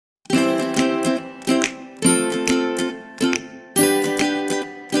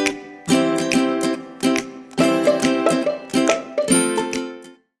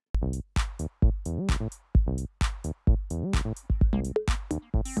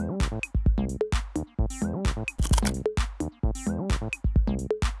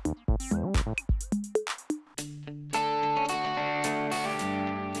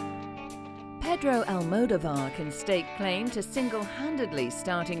Pedro Almodovar can stake claim to single-handedly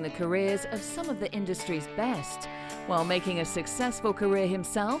starting the careers of some of the industry's best, while making a successful career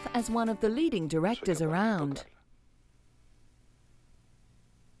himself as one of the leading directors around.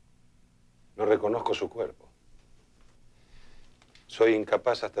 No reconozco su cuerpo. Soy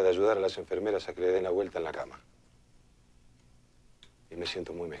incapaz hasta de ayudar a las enfermeras a que le den la vuelta en la cama. Y me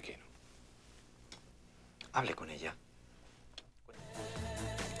siento muy mezquino. Hable con ella.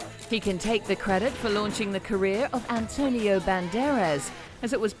 He can take the credit for launching the career of Antonio Banderas,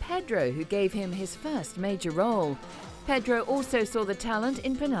 as it was Pedro who gave him his first major role. Pedro also saw the talent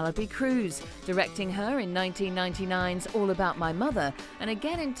in Penelope Cruz, directing her in 1999's All About My Mother and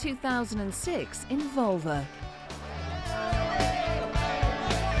again in 2006 in Volva.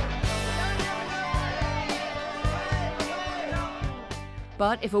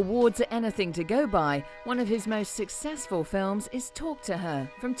 But if awards are anything to go by, one of his most successful films is Talk to Her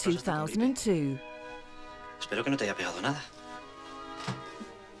from 2002. Espero que no te haya pegado nada.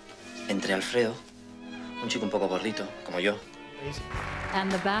 Entre Alfredo, un chico un poco gordito, como yo.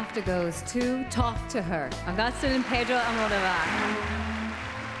 And the BAFTA goes to Talk to Her. Augustin and Pedro Almodovar.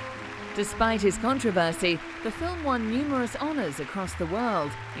 Despite his controversy, the film won numerous honours across the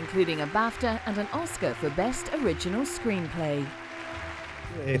world, including a BAFTA and an Oscar for Best Original Screenplay.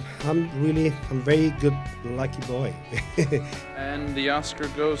 I'm very good, lucky boy. And the Oscar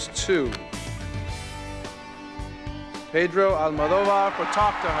goes to Pedro Almodovar for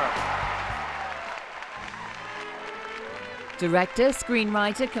Talk to Her. Director,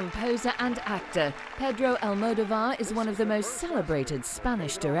 screenwriter, composer and actor, Pedro Almodovar is one of the most celebrated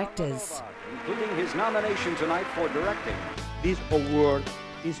Spanish directors. Including his nomination tonight for directing. This award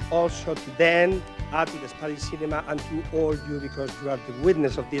is also to them, to the Spanish cinema, and to all you, because you are the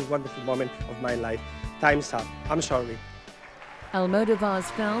witness of this wonderful moment of my life. Time's up. I'm sorry. Almodovar's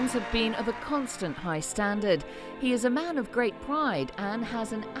films have been of a constant high standard. He is a man of great pride and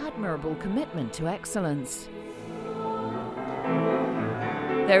has an admirable commitment to excellence.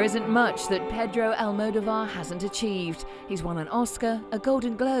 There isn't much that Pedro Almodovar hasn't achieved. He's won an Oscar, a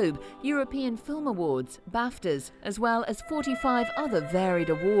Golden Globe, European Film Awards, BAFTAs, as well as 45 other varied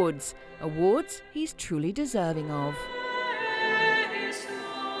awards. Awards he's truly deserving of.